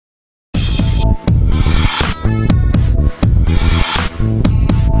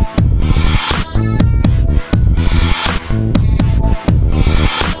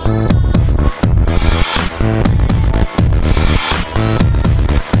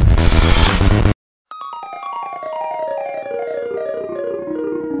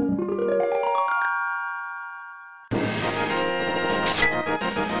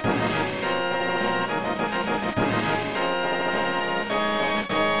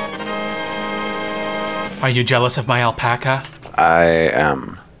Are you jealous of my alpaca? I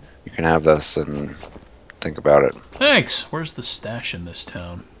am. You can have this and think about it. Thanks. Where's the stash in this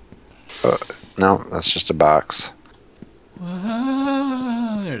town? No, that's just a box.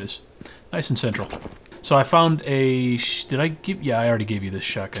 There it is. Nice and central. So I found a... Did I give... Yeah, I already gave you this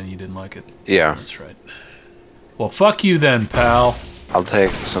shotgun. You didn't like it. Yeah. That's right. Well, fuck you then, pal. I'll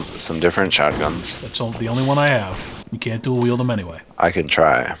take some different shotguns. That's the only one I have. You can't dual wield them anyway. I can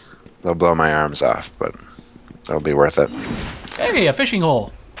try. They'll blow my arms off, but they'll be worth it. Hey, a fishing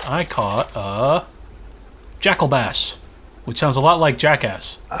hole. I caught a jackal bass, which sounds a lot like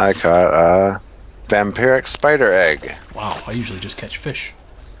jackass. I caught a vampiric spider egg. Wow, I usually just catch fish.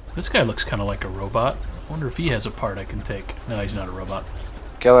 This guy looks kind of like a robot. I wonder if he has a part I can take. No, he's not a robot.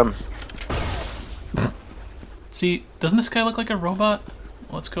 Kill him. See, doesn't this guy look like a robot?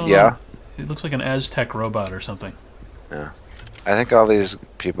 What's going on? Yeah. It looks like an Aztec robot or something. Yeah. I think all these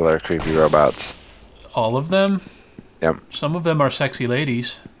people are creepy robots. All of them? Yep. Some of them are sexy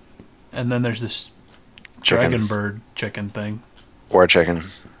ladies. And then there's this dragon bird chicken thing. War chicken.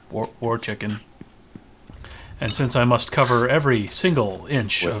 War chicken. And since I must cover every single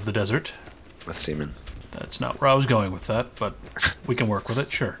inch of the desert... With semen. That's not where I was going with that, but we can work with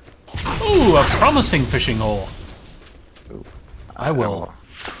it, sure. Ooh, a promising fishing hole. Ooh, I will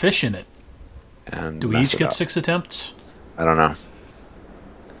fish in it. And do we each get 6 attempts? I don't know.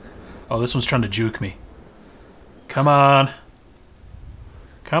 Oh, this one's trying to juke me. Come on.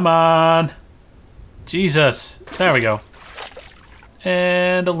 Come on. Jesus. There we go.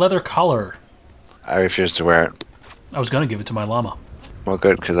 And a leather collar. I refuse to wear it. I was going to give it to my llama. Well,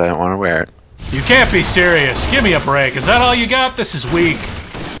 good, because I don't want to wear it. You can't be serious. Give me a break. Is that all you got? This is weak.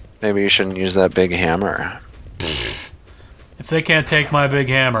 Maybe you shouldn't use that big hammer. If they can't take my big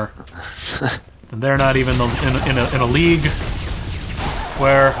hammer, then they're not even in a league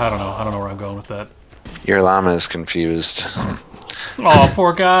where... I don't know where I'm going with that. Your llama is confused. Oh,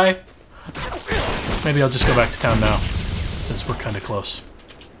 poor guy. Maybe I'll just go back to town now, since we're kind of close.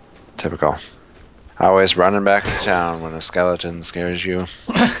 Typical. Always running back to town when a skeleton scares you.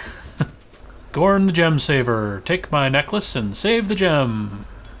 Gorn the gem saver. Take my necklace and save the gem.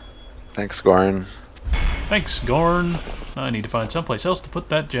 Thanks, Goran. Thanks, Gorn. I need to find someplace else to put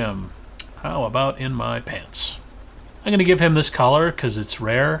that gem. How about in my pants? I'm going to give him this collar because it's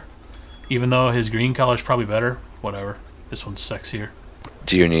rare, even though his green collar's probably better. Whatever. This one's sexier.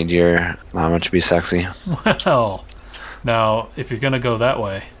 Do you need your llama to be sexy? Well, now, if you're going to go that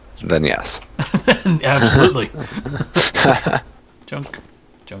way... Then yes. Absolutely. Junk,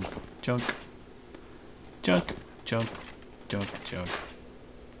 junk, junk, junk, junk, junk, junk.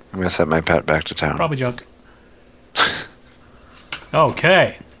 I'm going to set my pet back to town. Probably junk.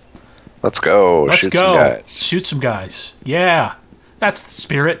 Okay. Let's go. Let's Shoot go. some guys. Shoot some guys. Yeah. That's the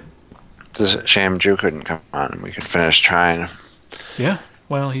spirit. It's a shame Drew couldn't come on. We could finish Trine. Yeah.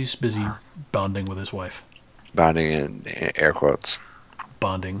 Well, he's busy bonding with his wife. Bonding in air quotes.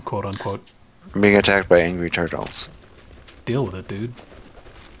 Bonding, quote unquote. I'm being attacked by angry turtles. Deal with it, dude.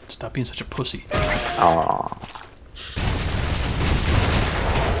 Stop being such a pussy. Aww.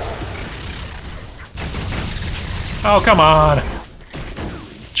 Oh, come on.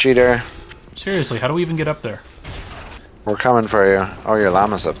 Cheater. Seriously, how do we even get up there? We're coming for you. Oh, your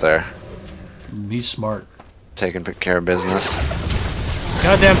llama's up there. He's smart. Taking care of business.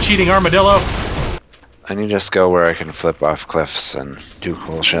 Goddamn cheating armadillo. I need to just go where I can flip off cliffs and do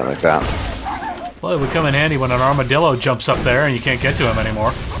cool shit like that. Well, it would come in handy when an armadillo jumps up there and you can't get to him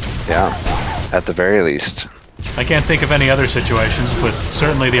anymore. Yeah, at the very least. I can't think of any other situations, but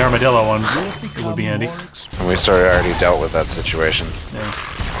certainly the armadillo one it would be handy. And we sort of already dealt with that situation. Yeah.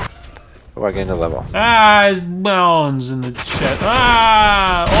 Oh, I gained a level. Ah, his bones in the chest.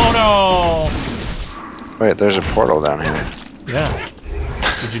 Ah! Oh no! Wait, there's a portal down here. Yeah.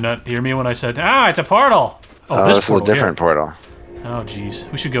 Did you not hear me when I said, ah, it's a portal? Oh, this is a different portal. Oh,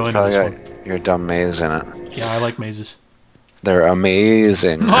 jeez. We should go into Probably this got one. your dumb maze in it. Yeah, I like mazes. They're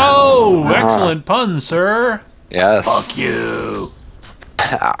amazing. Oh, excellent pun, sir. Yes. Fuck you.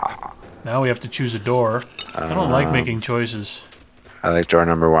 Now we have to choose a door. I don't like making choices. I like door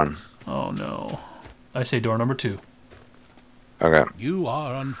number 1. Oh, no. I say door number 2. Okay. You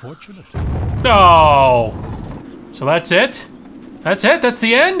are unfortunate. No. So that's it? That's it? That's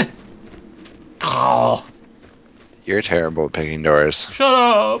the end? Oh. You're terrible at picking doors. Shut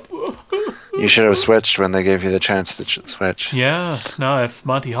up. You should have switched when they gave you the chance to switch. Yeah. No, if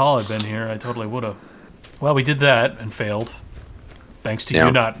Monty Hall had been here, I totally would have. Well, we did that and failed. Thanks to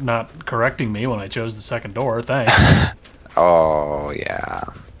you not correcting me when I chose the second door. Thanks. Oh, yeah.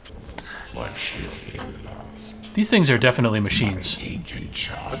 These things are definitely machines.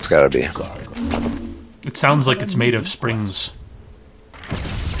 It's gotta be. It sounds like it's made of springs.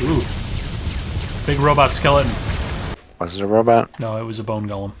 Ooh. Big robot skeleton. Was it a robot? No, it was a bone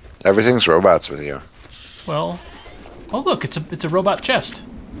golem. Everything's robots with you. Well, oh look, it's a robot chest.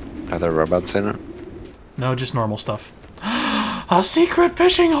 Are there robots in it? No, just normal stuff. A secret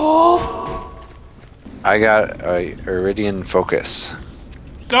fishing hole! I got a Iridian focus.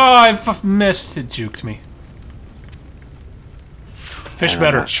 Oh, I missed. It juked me. Fish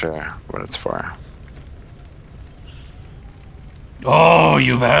better. I'm not sure what it's for. Oh,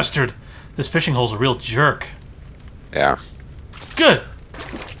 you bastard. This fishing hole's a real jerk. Yeah. Good.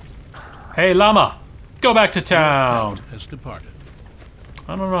 Hey, llama. Go back to town. Has departed.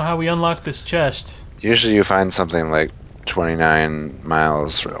 I don't know how we unlock this chest. Usually you find something like 29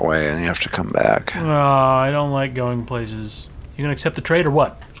 miles away and you have to come back. Oh, I don't like going places. You gonna accept the trade or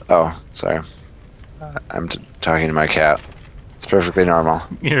what? Oh, sorry. I'm talking to my cat. It's perfectly normal.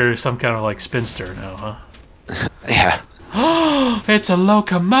 You're some kind of like spinster now, huh? Yeah. It's a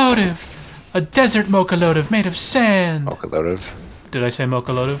locomotive! A desert mocha-lotive made of sand! Mocha Lotive. Did I say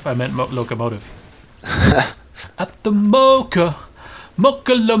mocha-lotive? I meant locomotive. At the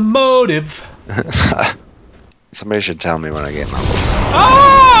mocha-lomotive. Somebody should tell me when I get levels.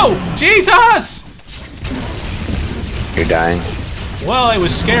 Oh! Jesus! You're dying? Well, it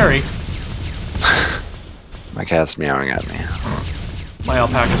was scary. My cat's meowing at me. My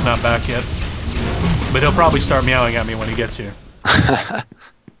alpaca's not back yet. But he'll probably start meowing at me when he gets here.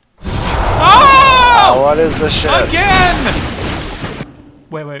 Oh! What is this shit? Again!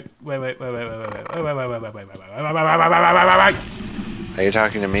 Wait. Are you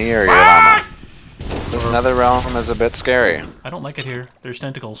talking to me or your llama? This nether realm is a bit scary. I don't like it here. There's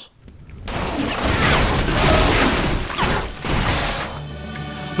tentacles.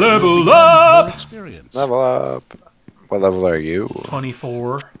 Level up! Experience. Level up. What level are you?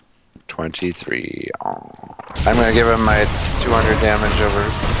 24. 23. Oh. I'm gonna give him my 200 damage over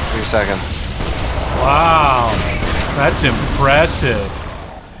 3 seconds. Wow. That's impressive.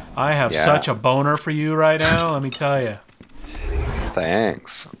 I have Yeah. such a boner for you right now, let me tell you.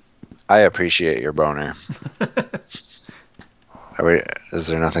 Thanks. I appreciate your boner. Is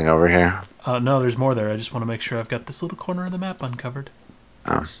there nothing over here? No, there's more there. I just want to make sure I've got this little corner of the map uncovered.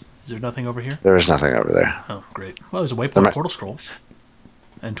 Oh. Is there nothing over here? There is nothing over there. Oh, great. Well, there's a waypoint portal scroll.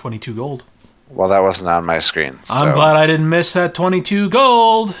 And 22 gold. Well, that wasn't on my screen. So. I'm glad I didn't miss that 22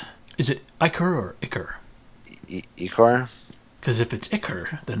 gold. Is it Iker or Iker? Ecor? Because if it's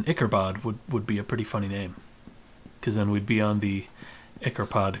Iker, then Ikerbod would be a pretty funny name. Because then we'd be on the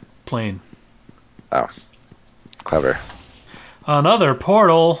Ikerpod plane. Oh. Clever. Another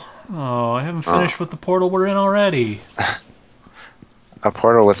portal. Oh, I haven't finished with the portal we're in already. A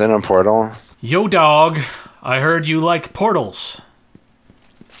portal within a portal? Yo, dog. I heard you like portals.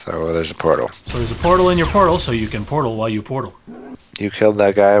 So there's a portal. So there's a portal in your portal, so you can portal while you portal. You killed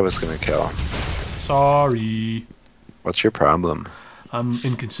that guy I was gonna kill. Sorry. What's your problem? I'm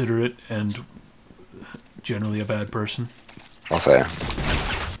inconsiderate and generally a bad person. I'll say.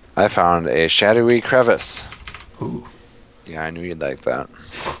 I found a shadowy crevice. Ooh. Yeah, I knew you'd like that.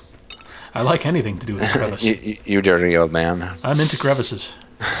 I like anything to do with a crevice. You dirty old man. I'm into crevices.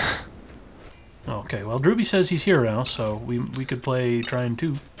 Okay, well, Drewby says he's here now, so we could play Trine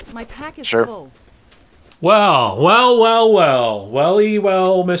 2. My pack is Sure. full. Well, welly,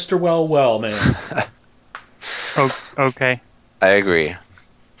 well, Mr. Well, man. Oh, okay. I agree.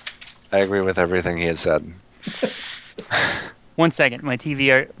 I agree with everything he had said. 1 second. My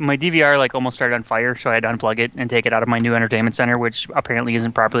DVR like almost started on fire, so I had to unplug it and take it out of my new entertainment center, which apparently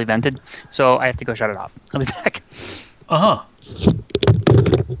isn't properly vented. So I have to go shut it off. I'll be back. Uh-huh.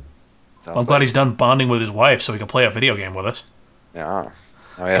 Sounds I'm glad like- he's done bonding with his wife so he can play a video game with us. Yeah.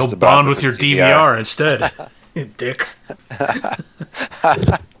 Now he has Go to bond with your his DVR instead. You dick.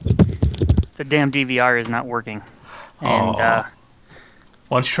 The damn DVR is not working. And Aw.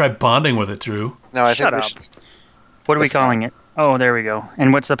 Why don't you try bonding with it, Drew? No, I shut think we up. should. What are we calling it? Oh, there we go.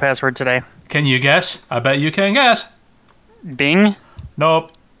 And what's the password today? Can you guess? I bet you can guess. Bing.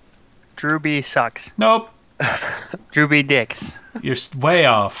 Nope. Drew B sucks. Nope. Drew B dicks. You're way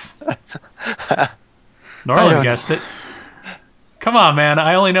off. Norland guessed it. Come on, man.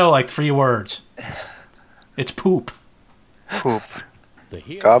 I only know like 3 words. It's poop. Poop. The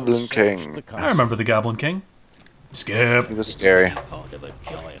hero Goblin searched King. the I remember the Goblin King. Skip. He was scary. heart of a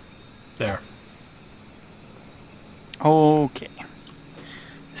giant. There. Okay.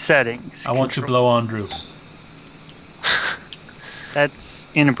 Settings. I want to Control. blow on Drew. That's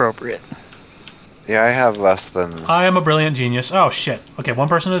inappropriate. Yeah, I have less than. I am a brilliant genius. Oh, shit. Okay, one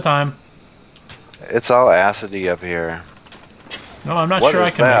person at a time. It's all acidy up here. No, I'm not What sure I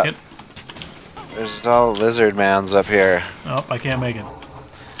is can that? make it. There's all lizard mans up here. Oh, I can't make it.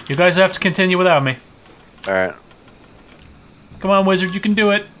 You guys have to continue without me. Alright. Come on, wizard, you can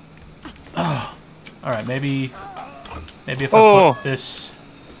do it. Oh. Alright, maybe if I put this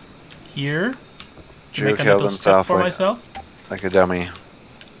here. Drew make killed another step himself for myself. like a dummy.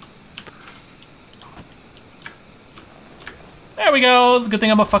 There we go. Good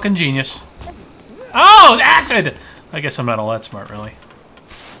thing I'm a fucking genius. Oh, acid! I guess I'm not all that smart, really.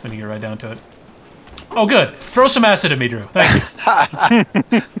 When you get right down to it. Oh, good. Throw some acid at me, Drew.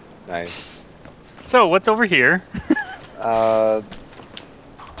 Thank you. Nice. So, what's over here? A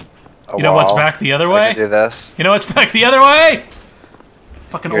You know what's wall. back the other I way? can do this. You know what's back the other way?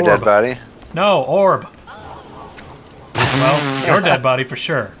 Fucking Your orb. dead body. No, orb. Well, your dead body for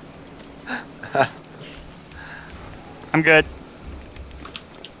sure. I'm good.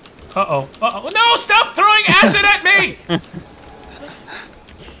 Uh-oh. Uh-oh. No, stop throwing acid at me!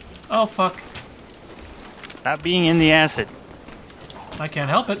 Oh, fuck. Stop being in the acid. I can't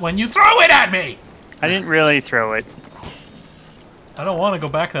help it when you throw it at me! I didn't really throw it. I don't want to go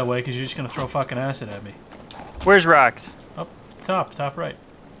back that way because you're just going to throw fucking acid at me. Where's rocks? Up top right.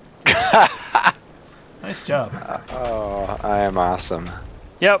 Nice job. Oh, I am awesome.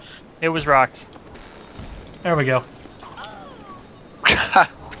 Yep, it was rocks. There we go.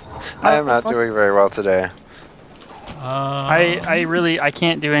 I am not doing very well today. I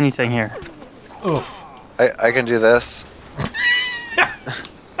can't do anything here. Oof. I can do this.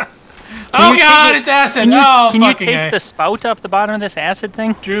 Oh god, it's acid! Can you fucking take A. the spout off the bottom of this acid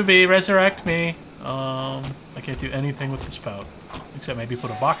thing? Drewby, resurrect me. I can't do anything with the spout. Except maybe put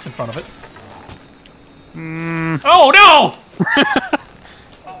a box in front of it. Oh no!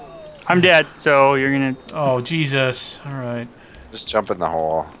 I'm dead, so you're gonna... Oh, Jesus. Alright. Just jump in the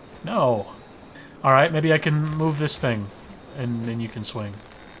hole. No. Alright, maybe I can move this thing. And then you can swing.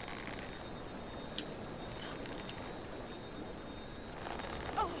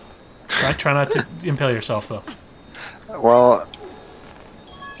 Try not to impale yourself, though. Well,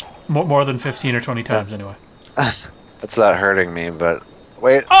 More than 15 or 20 times, anyway. it's not hurting me, but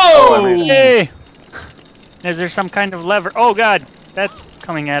wait. Oh! I mean, Hey! Is there some kind of lever? Oh god, that's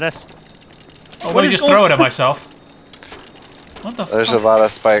coming at us. Oh, let me just throw it at myself. What the there's fuck? a lot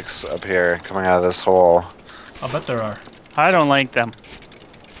of spikes up here coming out of this hole. I'll bet there are. I don't like them.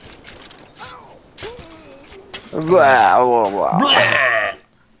 Blah, blah, blah. Bleh!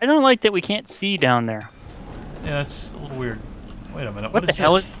 I don't like that we can't see down there. Yeah, that's a little weird. Wait a minute. What the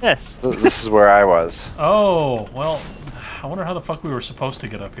hell is this? This is where I was. Oh, well, I wonder how the fuck we were supposed to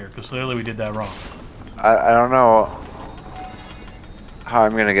get up here, because clearly we did that wrong. I don't know how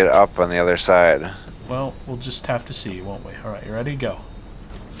I'm gonna get up on the other side. Well, we'll just have to see, won't we? Alright, you ready? Go.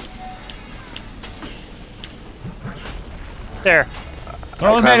 There.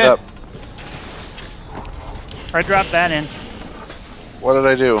 Oh, we I made climbed it! up. I dropped that in. What did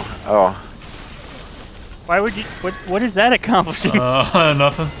I do? Oh, Why would you... What is that accomplishing?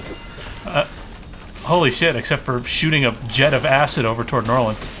 Nothing. Holy shit, except for shooting a jet of acid over toward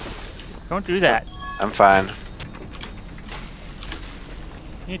Norland. Don't do that. I'm fine.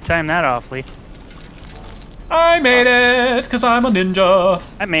 You time that awfully. I made it, because I'm a ninja.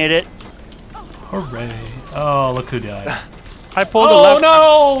 I made it. Hooray. Oh, look who died. I pulled a Oh, left.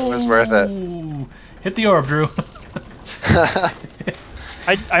 no! It was worth it. Hit the orb, Drew.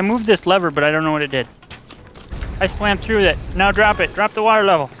 I moved this lever, but I don't know what it did. I swam through it. Now drop it. Drop the water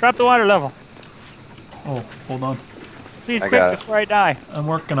level. Drop the water level. Oh, hold on. Please, I quick, got it. before I die. I'm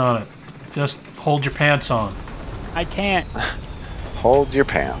working on it. Just hold your pants on. I can't. Hold your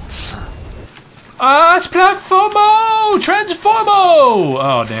pants. It's platformo! Transformo!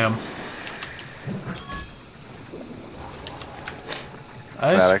 Oh, damn.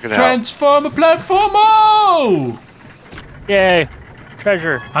 Glad I could help. Transform a platformo! Yay.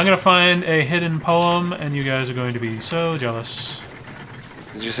 Treasure. I'm gonna find a hidden poem, and you guys are going to be so jealous.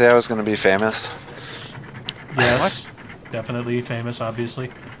 Did you say I was gonna be famous? Yes, definitely famous,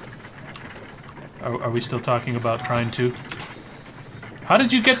 obviously. Are we still talking about Trine 2? How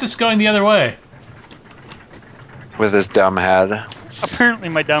did you get this going the other way? With this dumb head. Apparently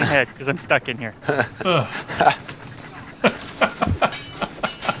my dumb head, because I'm stuck in here. Ugh.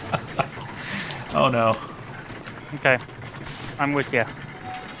 Oh no. Okay. I'm with you.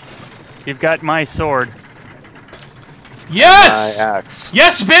 You've got my sword. Yes! My axe.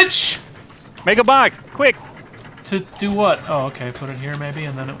 Yes, bitch! Make a box, quick! To do what? Oh, okay. Put it here maybe,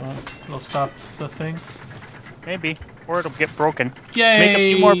 and then it'll stop the thing. Maybe. Or it'll get broken. Yay! Make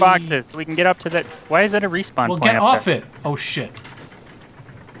a few more boxes so we can get up to that. Why is that a respawn Well, point get up off there? it. Oh shit.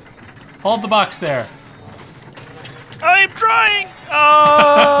 Hold the box there. I'm trying!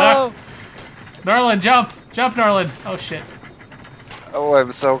 Oh! Narlin, jump! Jump, Narlin! Oh, shit. Oh,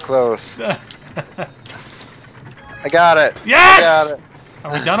 I'm so close. I got it. Yes! I got it.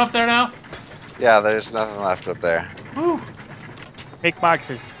 Are we done up there now? Yeah, there's nothing left up there. Woo. Take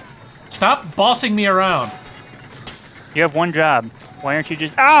boxes. Stop bossing me around. You have one job. Why aren't you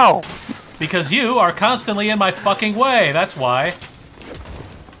just... Ow! Because you are constantly in my fucking way, that's why.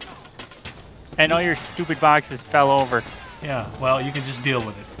 And all your stupid boxes fell over. Yeah, well, you can just deal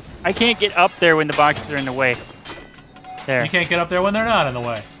with it. I can't get up there when the boxes are in the way. There. You can't get up there when they're not in the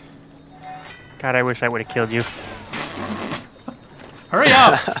way. God, I wish I would have killed you. Hurry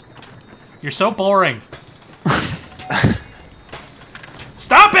up! You're so boring.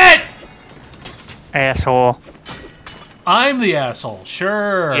 Stop it! Asshole. I'm the asshole,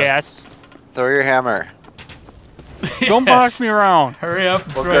 sure. Yes. Throw your hammer. Don't box me around. Hurry up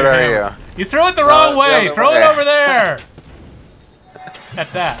and What throw good your are hammer. You threw it the wrong the way. other Throw it way. over there.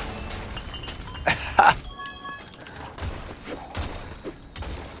 At that.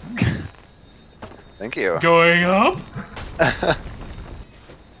 Thank you. Going up.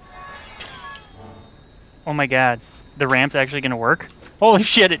 Oh my god. The ramp's actually gonna work? Holy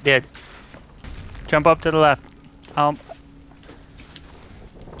shit, it did. Jump up to the left. Ah!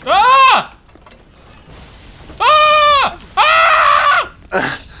 Ah! Ah!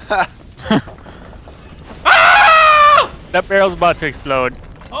 Ah! That barrel's about to explode.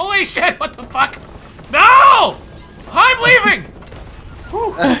 Holy shit, what the fuck? No! I'm leaving!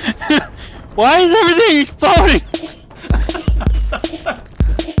 Why is everything exploding?